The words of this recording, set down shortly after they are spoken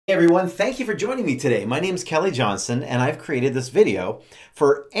Hey everyone, thank you for joining me today. My name is Kelly Johnson and I've created this video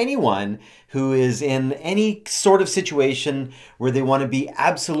for anyone who is in any sort of situation where they want to be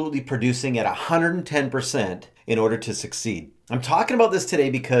absolutely producing at 110% in order to succeed. I'm talking about this today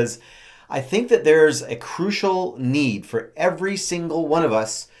because I think that there's a crucial need for every single one of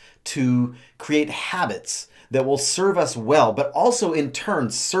us to create habits that will serve us well, but also in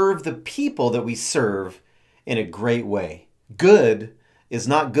turn serve the people that we serve in a great way. Good is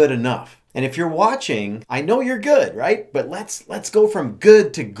not good enough. And if you're watching, I know you're good, right? But let's go from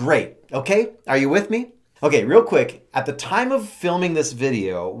good to great, okay? Are you with me? Okay, real quick, at the time of filming this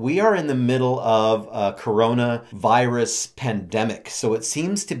video, we are in the middle of a coronavirus pandemic. So it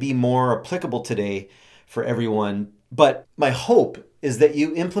seems to be more applicable today for everyone. But my hope is that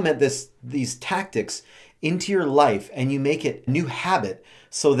you implement these tactics into your life and you make it a new habit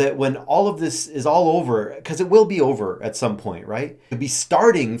so that when all of this is all over, because it will be over at some point, right? You'll be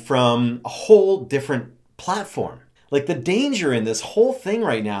starting from a whole different platform. Like the danger in this whole thing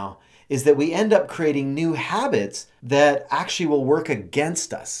right now is that we end up creating new habits that actually will work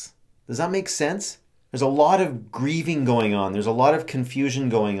against us. Does that make sense? There's a lot of grieving going on. There's a lot of confusion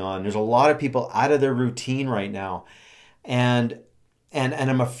going on. There's a lot of people out of their routine right now. And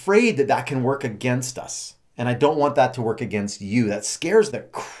I'm afraid that that can work against us. And I don't want that to work against you. That scares the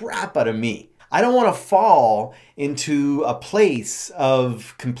crap out of me. I don't want to fall into a place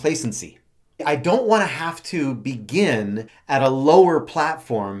of complacency. I don't want to have to begin at a lower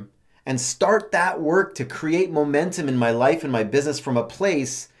platform and start that work to create momentum in my life and my business from a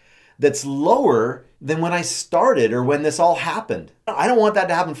place that's lower than when I started or when this all happened. I don't want that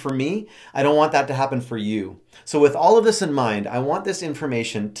to happen for me. I don't want that to happen for you. So with all of this in mind, I want this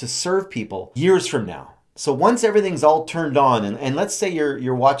information to serve people years from now. So once everything's all turned on, and let's say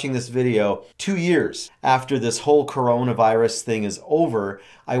you're watching this video 2 years after this whole coronavirus thing is over,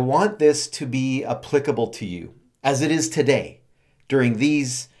 I want this to be applicable to you as it is today during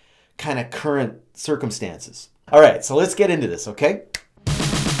these kind of current circumstances. All right, so let's get into this, okay?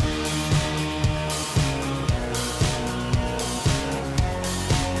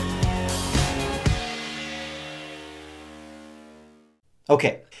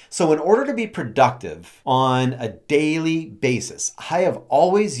 Okay, so in order to be productive on a daily basis, I have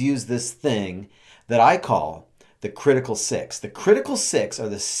always used this thing that I call the critical six. The critical six are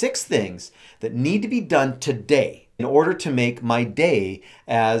the 6 things that need to be done today in order to make my day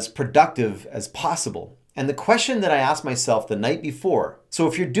as productive as possible. And the question that I asked myself the night before, so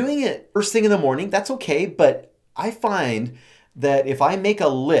if you're doing it first thing in the morning, that's okay, but I find that if I make a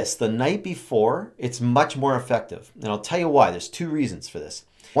list the night before, it's much more effective. And I'll tell you why. There's 2 reasons for this.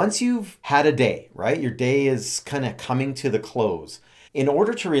 Once you've had a day, right? Your day is kind of coming to the close. In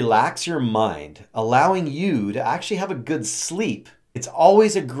order to relax your mind, allowing you to actually have a good sleep, it's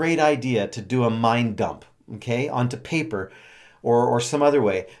always a great idea to do a mind dump, okay, onto paper or some other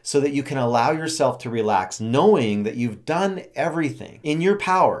way so that you can allow yourself to relax, knowing that you've done everything in your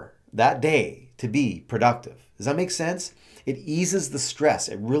power that day to be productive. Does that make sense? It eases the stress.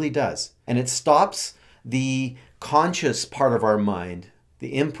 It really does. And it stops the conscious part of our mind, the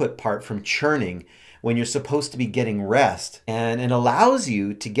input part, from churning when you're supposed to be getting rest. And it allows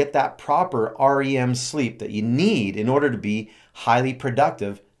you to get that proper REM sleep that you need in order to be highly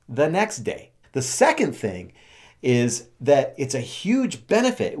productive the next day. The second thing is that it's a huge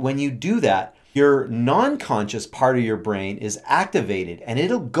benefit when you do that. Your non-conscious part of your brain is activated and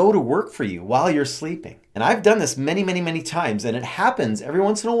it'll go to work for you while you're sleeping. And I've done this many, many, many times, and it happens every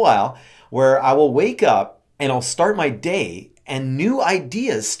once in a while where I will wake up and I'll start my day and new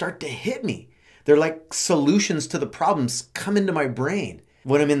ideas start to hit me. They're like solutions to the problems come into my brain.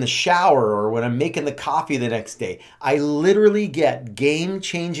 When I'm in the shower or when I'm making the coffee the next day, I literally get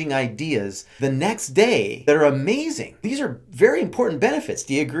game-changing ideas the next day that are amazing. These are very important benefits.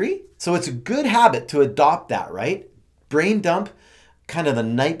 Do you agree? So it's a good habit to adopt that, right? Brain dump kind of the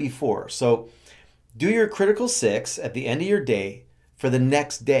night before. So do your critical 6 at the end of your day for the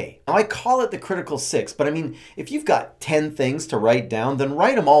next day. Now I call it the critical 6, but I mean, if you've got 10 things to write down, then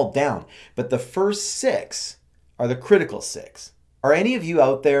write them all down. But the first 6 are the critical 6. Are any of you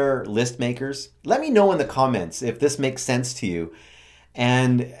out there list makers? Let me know in the comments if this makes sense to you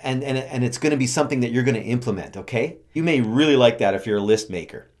and it's going to be something that you're going to implement, okay? You may really like that if you're a list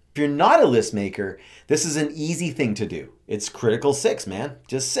maker. If you're not a list maker, this is an easy thing to do. It's critical 6, man,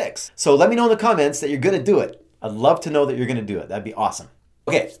 just 6. So let me know in the comments that you're going to do it. I'd love to know that you're going to do it. That'd be awesome.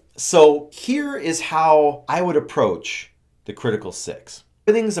 Okay, so here is how I would approach the critical 6.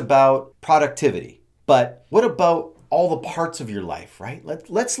 Everything's about productivity, but what about all the parts of your life, right?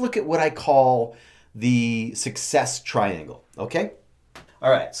 Let's look at what I call the success triangle, okay? All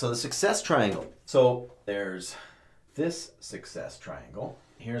right, so the success triangle. So there's this success triangle.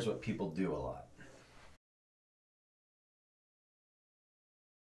 Here's what people do a lot.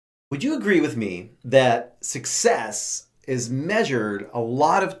 Would you agree with me that success is measured a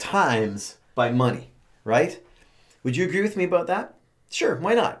lot of times by money, right? Would you agree with me about that? Sure,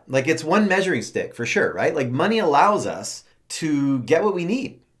 why not? Like, it's one measuring stick for sure, right? Like, money allows us to get what we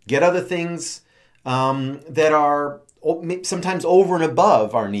need, get other things that are sometimes over and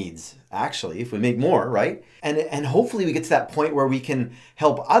above our needs, actually, if we make more, right? And hopefully we get to that point where we can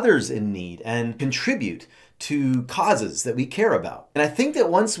help others in need and contribute to causes that we care about. And I think that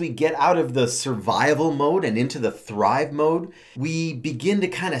once we get out of the survival mode and into the thrive mode, we begin to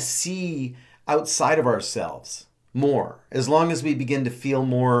kind of see outside of ourselves more, as long as we begin to feel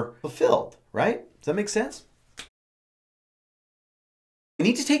more fulfilled, right? Does that make sense? We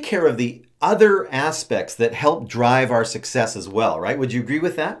need to take care of the other aspects that help drive our success as well, right? Would you agree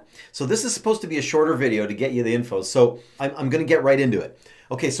with that? So this is supposed to be a shorter video to get you the info, so I'm going to get right into it.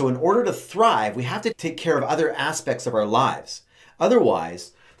 Okay, so in order to thrive, we have to take care of other aspects of our lives.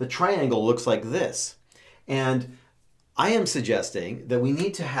 Otherwise, the triangle looks like this. And I am suggesting that we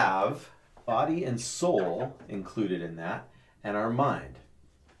need to have body and soul included in that, and our mind.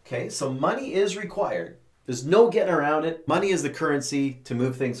 Okay, so money is required. There's no getting around it. Money is the currency to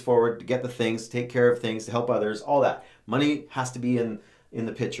move things forward, to get the things, to take care of things, to help others, all that. Money has to be in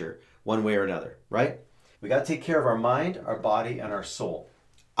the picture one way or another, right? We got to take care of our mind, our body, and our soul.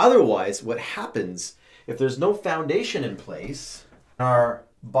 Otherwise, what happens if there's no foundation in place, our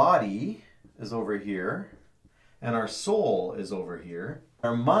body is over here, and our soul is over here,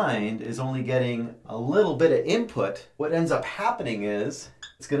 our mind is only getting a little bit of input, what ends up happening is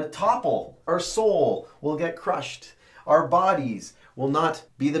it's going to topple. Our soul will get crushed. Our bodies will not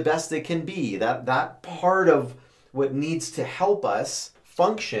be the best they can be. That part of what needs to help us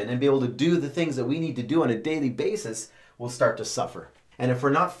function and be able to do the things that we need to do on a daily basis will start to suffer. And if we're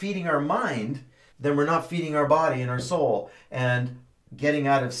not feeding our mind, then we're not feeding our body and our soul and getting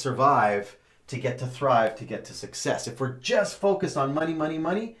out of survive to get to thrive, to get to success. If we're just focused on money, money,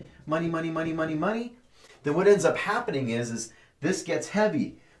 money, money, money, money, money, money, then what ends up happening is this gets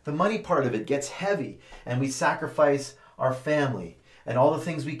heavy. The money part of it gets heavy, and we sacrifice our family and all the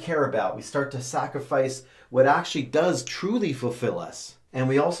things we care about. We start to sacrifice what actually does truly fulfill us. And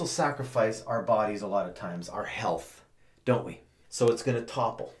we also sacrifice our bodies a lot of times, our health, don't we? So it's going to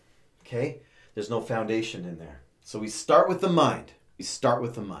topple, okay? There's no foundation in there. So we start with the mind. We start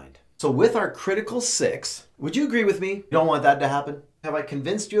with the mind. So with our critical six, would you agree with me? You don't want that to happen? Have I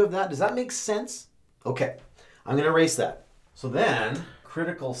convinced you of that? Does that make sense? Okay, I'm going to erase that. So then,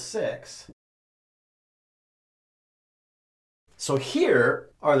 critical six. So here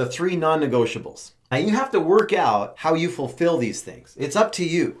are the three non-negotiables. Now you have to work out how you fulfill these things. It's up to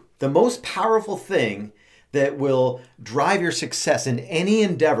you. The most powerful thing that will drive your success in any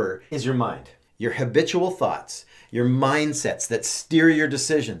endeavor is your mind. Your habitual thoughts, your mindsets that steer your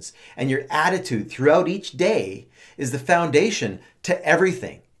decisions, and your attitude throughout each day is the foundation to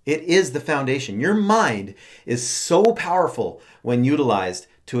everything. It is the foundation. Your mind is so powerful when utilized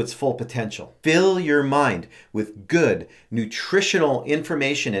to its full potential. Fill your mind with good, nutritional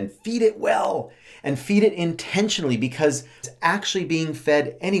information and feed it well. And feed it intentionally, because it's actually being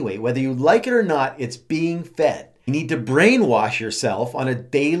fed anyway. Whether you like it or not, it's being fed. You need to brainwash yourself on a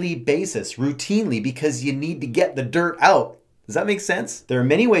daily basis, routinely, because you need to get the dirt out. Does that make sense? There are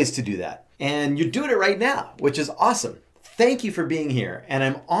many ways to do that. And you're doing it right now, which is awesome. Thank you for being here. And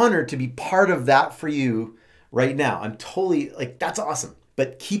I'm honored to be part of that for you right now. I'm totally that's awesome.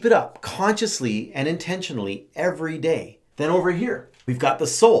 But keep it up consciously and intentionally every day. Then over here, we've got the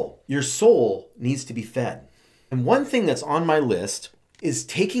soul. Your soul needs to be fed. And one thing that's on my list is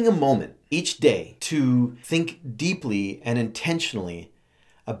taking a moment each day to think deeply and intentionally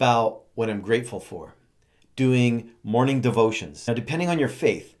about what I'm grateful for. Doing morning devotions. Now, depending on your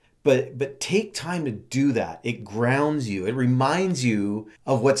faith, but take time to do that. It grounds you. It reminds you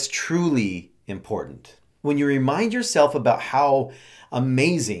of what's truly important. When you remind yourself about how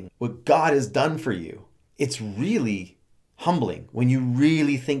amazing what God has done for you, it's really humbling when you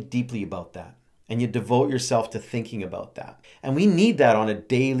really think deeply about that and you devote yourself to thinking about that. And we need that on a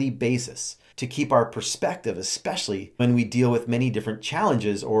daily basis to keep our perspective, especially when we deal with many different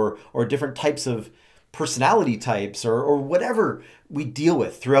challenges or different types of personality types or whatever we deal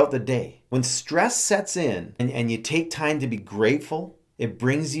with throughout the day. When stress sets in and you take time to be grateful, it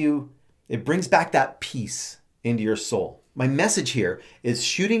brings back that peace into your soul. My message here is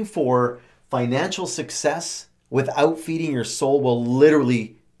shooting for financial success without feeding your soul will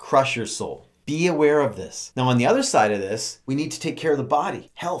literally crush your soul. Be aware of this. Now, on the other side of this, we need to take care of the body,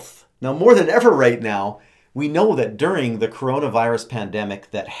 health. Now, more than ever right now, we know that during the coronavirus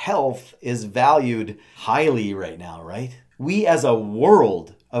pandemic, that health is valued highly right now, right? We as a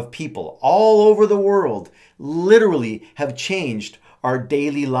world of people all over the world literally have changed our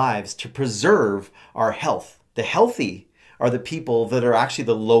daily lives to preserve our health. The healthy are the people that are actually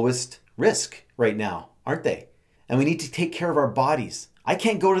the lowest risk right now, aren't they? And we need to take care of our bodies. I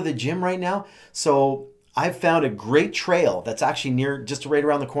can't go to the gym right now, so I've found a great trail that's actually near, just right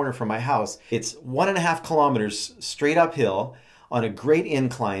around the corner from my house. It's 1.5 kilometers straight uphill on a great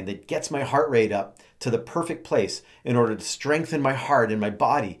incline that gets my heart rate up to the perfect place in order to strengthen my heart and my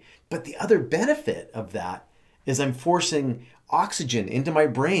body. But the other benefit of that is I'm forcing oxygen into my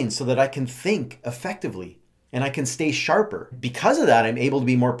brain so that I can think effectively and I can stay sharper. Because of that, I'm able to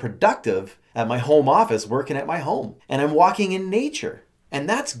be more productive at my home office, working at my home. And I'm walking in nature. And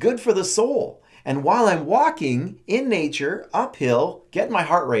that's good for the soul. And while I'm walking in nature, uphill, getting my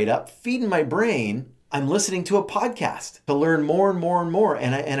heart rate up, feeding my brain, I'm listening to a podcast to learn more and more and more.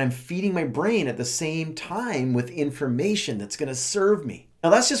 And I'm feeding my brain at the same time with information that's going to serve me. Now,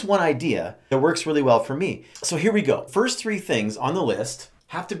 that's just one idea that works really well for me. So here we go. First 3 things on the list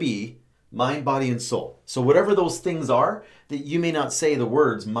have to be mind, body, and soul. So whatever those things are, that you may not say the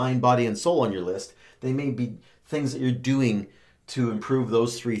words mind, body, and soul on your list, they may be things that you're doing to improve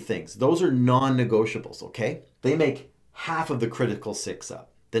those 3 things. Those are non-negotiables, okay? They make half of the critical 6 up.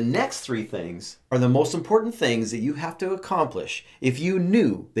 The next 3 things are the most important things that you have to accomplish if you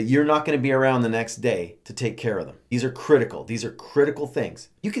knew that you're not going to be around the next day to take care of them. These are critical. These are critical things.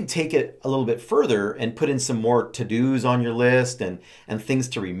 You can take it a little bit further and put in some more to-dos on your list and things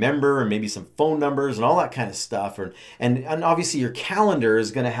to remember and maybe some phone numbers and all that kind of stuff. And obviously your calendar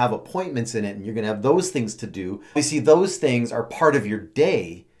is going to have appointments in it and you're going to have those things to do. Obviously those things are part of your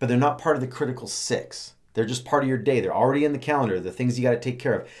day, but they're not part of the critical 6. They're just part of your day. They're already in the calendar, the things you got to take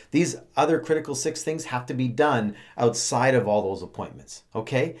care of. These other critical 6 things have to be done outside of all those appointments,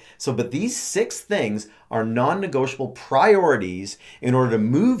 okay? But these 6 things are non-negotiable priorities in order to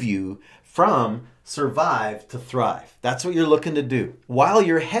move you from survive to thrive. That's what you're looking to do. While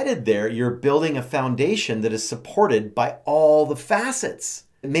you're headed there, you're building a foundation that is supported by all the facets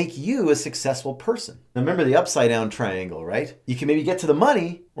that make you a successful person. Now remember the upside down triangle, right? You can maybe get to the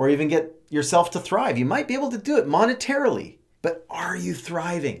money or even get yourself to thrive. You might be able to do it monetarily, but are you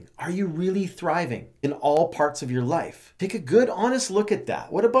thriving? Are you really thriving in all parts of your life? Take a good, honest look at that.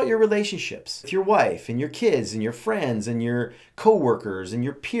 What about your relationships with your wife and your kids and your friends and your coworkers and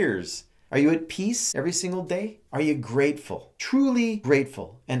your peers? Are you at peace every single day? Are you grateful, truly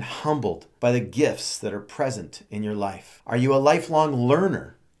grateful and humbled by the gifts that are present in your life? Are you a lifelong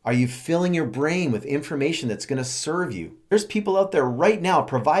learner? Are you filling your brain with information that's going to serve you? There's people out there right now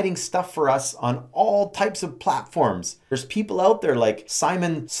providing stuff for us on all types of platforms. There's people out there like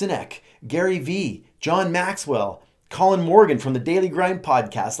Simon Sinek, Gary Vee, John Maxwell, Colin Morgan from the Daily Grind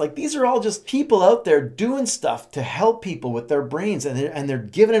podcast. Like these are all just people out there doing stuff to help people with their brains and they're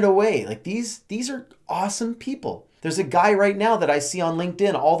giving it away. Like these are awesome people. There's a guy right now that I see on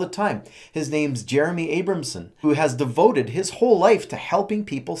LinkedIn all the time. His name's Jeremy Abramson, who has devoted his whole life to helping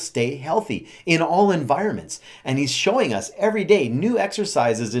people stay healthy in all environments. And he's showing us every day new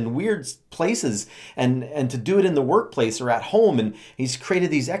exercises in weird places and to do it in the workplace or at home. And he's created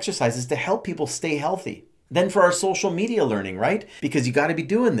these exercises to help people stay healthy. Then for our social media learning, right? Because you got to be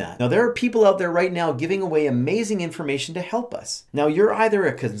doing that. Now, there are people out there right now giving away amazing information to help us. Now, you're either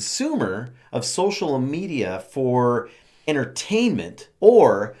a consumer of social media for entertainment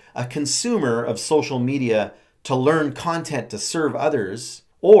or a consumer of social media to learn content to serve others,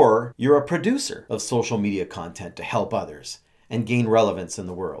 or you're a producer of social media content to help others and gain relevance in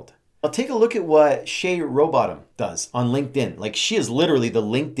the world. Now, take a look at what Shay Rowbottom does on LinkedIn. Like, she is literally the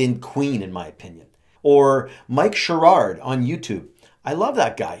LinkedIn queen, in my opinion. Or Mike Sherrard on YouTube. I love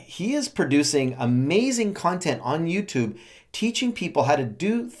that guy. He is producing amazing content on YouTube, teaching people how to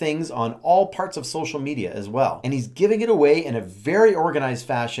do things on all parts of social media as well. And he's giving it away in a very organized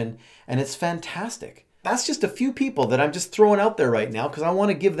fashion, and it's fantastic. That's just a few people that I'm just throwing out there right now because I want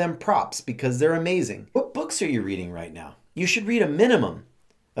to give them props because they're amazing. What books are you reading right now? You should read a minimum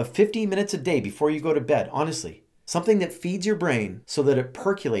of 50 minutes a day before you go to bed, honestly. Something that feeds your brain so that it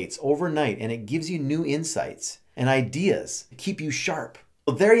percolates overnight and it gives you new insights and ideas to keep you sharp.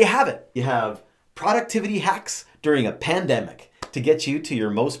 Well, there you have it. You have productivity hacks during a pandemic to get you to your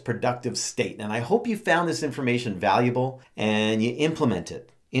most productive state. And I hope you found this information valuable and you implement it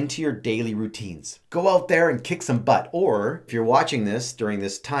into your daily routines. Go out there and kick some butt. Or if you're watching this during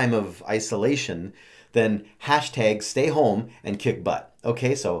this time of isolation, then hashtag stay home and kick butt.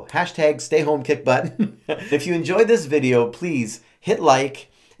 Okay, so hashtag stay home, kick butt. If you enjoyed this video, please hit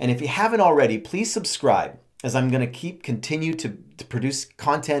like. And if you haven't already, please subscribe, as I'm going to continue to produce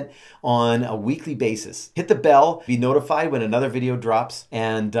content on a weekly basis. Hit the bell, be notified when another video drops.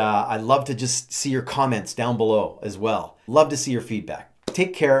 And I'd love to just see your comments down below as well. Love to see your feedback.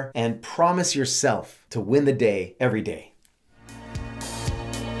 Take care and promise yourself to win the day every day.